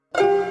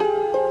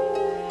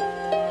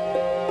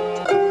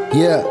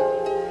Yeah.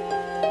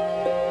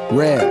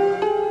 Red.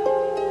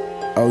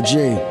 OG.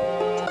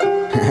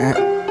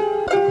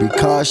 Be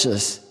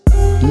cautious.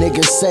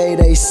 Niggas say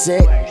they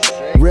sick.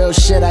 Real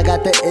shit, I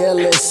got the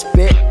illest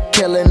spit.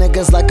 Killing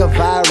niggas like a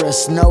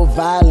virus. No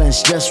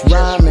violence, just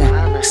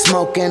rhyming.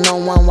 Smoking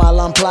on one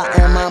while I'm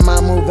plotting. My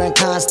mind moving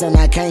constant,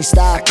 I can't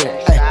stop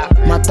it.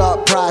 Ay, my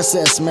thought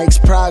process makes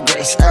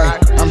progress. Ay,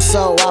 I'm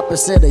so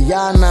opposite of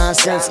y'all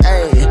nonsense.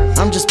 Ay,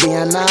 I'm just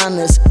being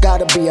honest.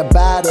 Gotta be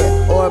about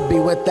it or be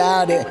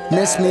without it.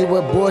 Miss me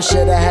with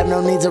bullshit, I have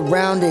no needs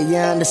around it. You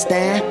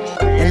understand?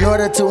 In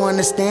order to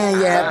understand,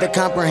 you have to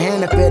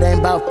comprehend. If it ain't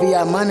about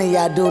fiat money,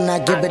 I do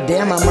not give a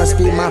damn. I must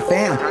feed my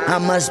fam. I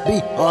must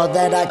be all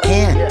that I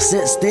can.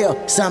 Sit still,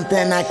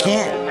 something I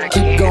can't.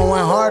 Keep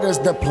going hard is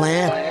the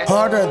plan.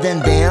 Harder than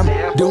them.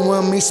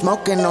 Doing me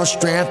smoking no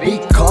strength. Be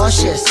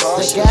cautious.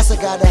 The gas, I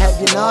gotta have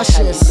you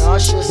nauseous.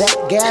 That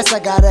gas, I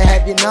gotta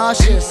have you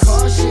nauseous.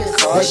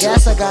 The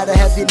gas, I gotta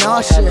have you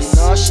nauseous.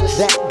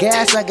 That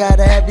gas, I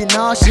gotta have you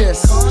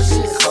nauseous.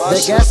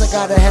 The gas, I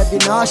gotta have you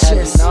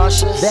nauseous.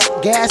 That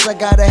gas, I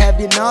gotta have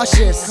you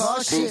nauseous.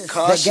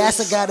 The gas,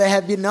 I gotta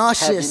have you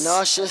nauseous.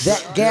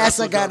 That gas,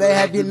 I gotta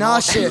have you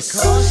nauseous.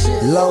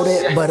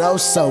 Loaded, but oh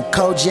so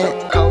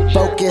cogent.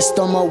 Focused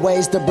on my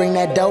ways to bring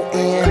that dough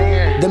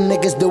in. Them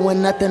niggas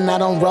doing nothing I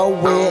don't roll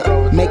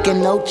with.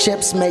 Making no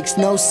chips makes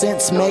no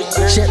sense. Make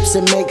chips,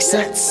 it makes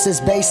sense. It's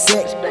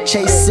basic.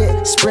 Chase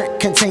it, sprint,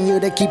 continue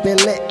to keep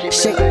it lit.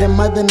 Shake them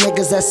other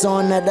niggas that's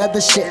on that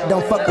other shit.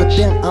 Don't fuck with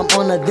them, I'm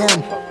on to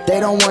them. They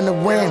don't wanna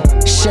win.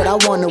 Shit, I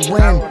wanna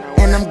win.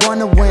 And I'm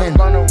gonna win.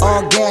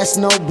 All gas,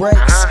 no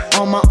brakes.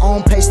 On my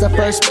own pace, the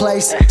first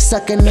place.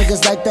 Sucking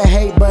niggas like to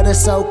hate, but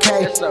it's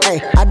okay.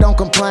 Ay, I don't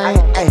complain.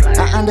 Ay,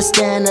 I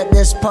understand that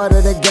this part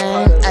of the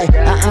game. Ay,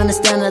 I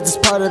understand that this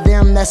part of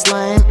them that's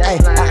lame. Ay,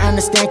 I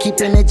understand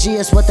keeping it G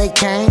is what they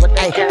can't.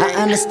 Ay, I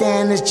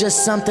understand it's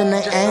just something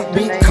they ain't.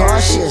 Be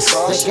cautious.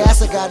 The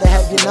gas, I gotta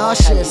have you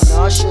nauseous.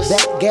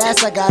 That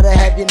gas, I gotta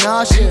have you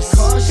nauseous.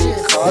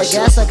 The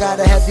gas, I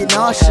gotta have you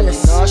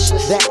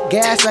nauseous. That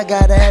gas, I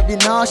gotta have you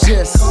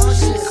nauseous.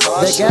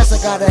 The gas, I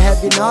gotta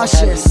have you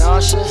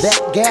nauseous. That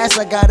gas,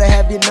 I gotta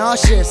have you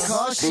nauseous.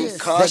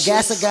 The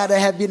gas, I gotta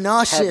have you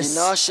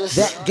nauseous.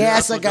 That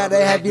gas, I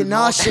gotta have you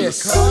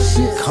nauseous.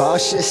 Be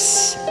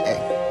cautious.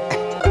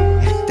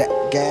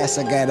 That gas,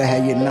 I gotta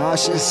have you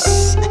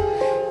nauseous.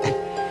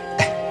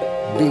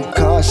 Be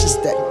cautious.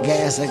 That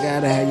gas, I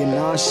gotta have you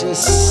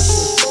nauseous.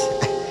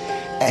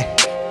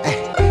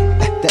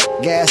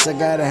 That gas, I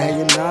gotta have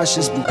you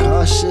nauseous. Be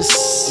cautious.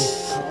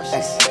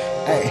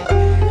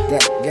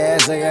 That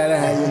gas, I gotta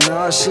have you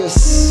nauseous.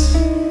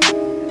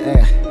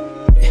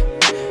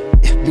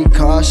 Be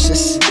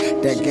cautious.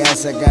 That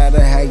gas, I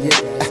gotta have you.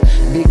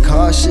 Be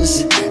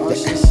cautious.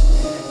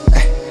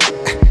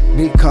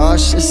 Be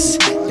cautious.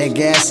 That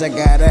gas, I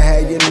gotta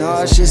have you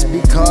nauseous.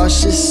 Be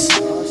cautious.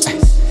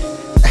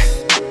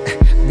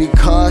 Be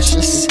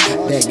cautious.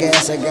 That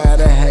gas, I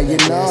gotta have you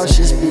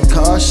nauseous. Be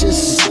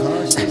cautious.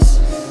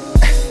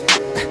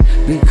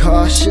 Be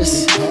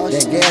cautious.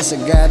 That gas, I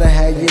gotta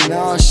have you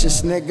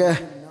nauseous, nigga.